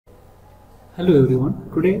Hello everyone,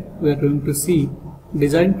 today we are going to see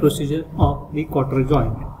design procedure of the cotter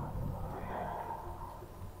joint.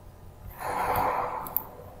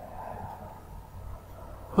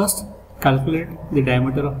 First, calculate the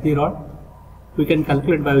diameter of the rod. We can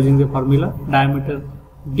calculate by using the formula diameter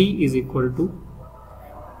D is equal to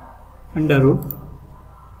under root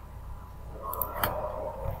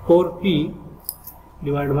 4P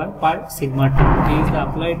divided by pi sigma T. T is the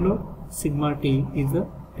applied load, sigma T is the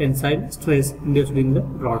tensile stress induced in the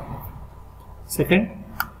rod. Second,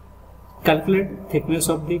 calculate thickness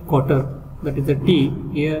of the cotter, that is the T.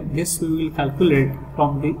 Here this we will calculate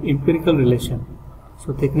from the empirical relation.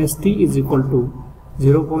 So thickness T is equal to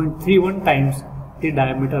 0.31 times the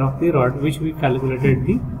diameter of the rod, which we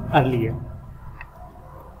calculated earlier.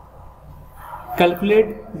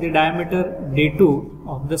 Calculate the diameter D2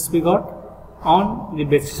 of the spigot on the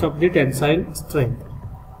basis of the tensile strength.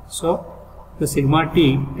 So the sigma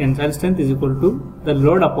T tensile strength is equal to the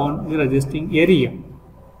load upon the resisting area.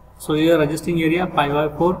 So your resisting area pi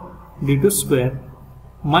by 4 D2 square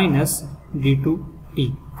minus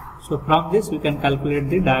D2T. So from this we can calculate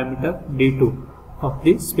the diameter D2 of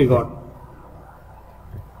the spigot.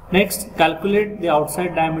 Next, calculate the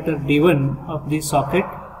outside diameter D1 of the socket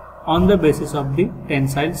on the basis of the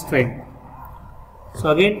tensile strength. So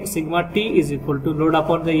again sigma T is equal to load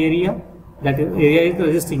upon the area, that is area is the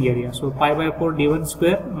resisting area. So pi by 4 D1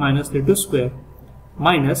 square minus D2 square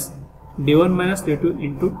minus D1 minus D2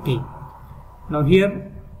 into T. Now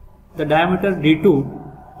here the diameter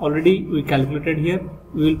D2 already we calculated here.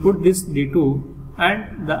 We will put this D2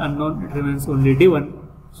 and the unknown remains only D1.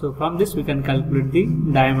 So from this we can calculate the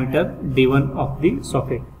diameter D1 of the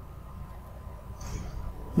socket.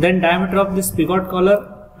 Then diameter of the spigot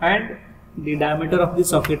collar and the diameter of the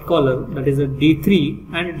socket collar, that is a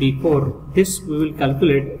D3 and D4, this we will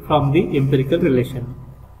calculate from the empirical relation.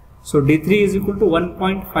 So D3 is equal to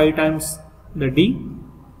 1.5 times the D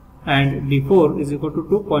and D4 is equal to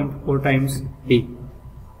 2.4 times D.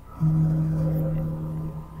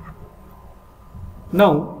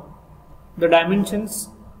 Now the dimensions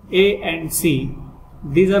A and C,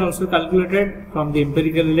 these are also calculated from the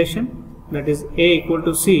empirical relation, that is A equal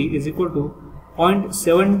to C is equal to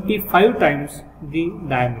 0.75 times the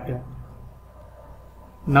diameter.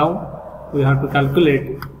 Now we have to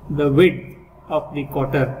calculate the width of the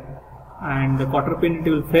cotter, and the cotter pin it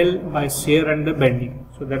will fail by shear and the bending.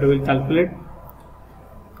 So that we will calculate.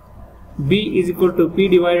 B is equal to P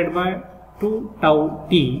divided by 2 tau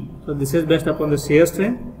T. So this is based upon the shear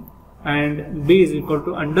strength, and B is equal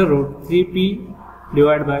to under root 3P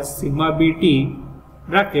divided by sigma BT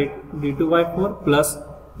bracket D2 by 4 plus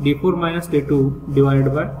D4 minus D2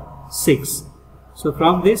 divided by 6. So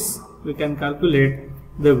from this we can calculate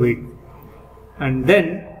the width, and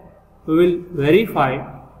then we will verify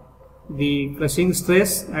the crushing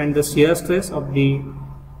stress and the shear stress of the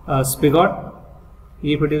spigot.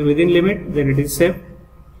 If it is within limit, then it is safe.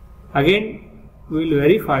 Again we will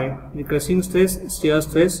verify the crushing stress, shear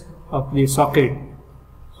stress of the socket.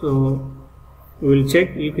 So we will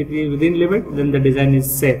check if it is within limit, then the design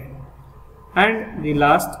is safe. And the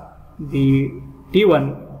last, the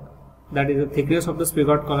T1, that is the thickness of the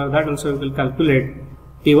spigot collar, that also we will calculate.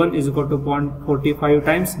 T1 is equal to 0.45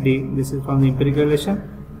 times D, this is from the empirical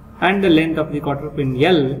relation, and the length of the cotter pin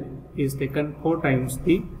L is taken 4 times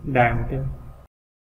the diameter.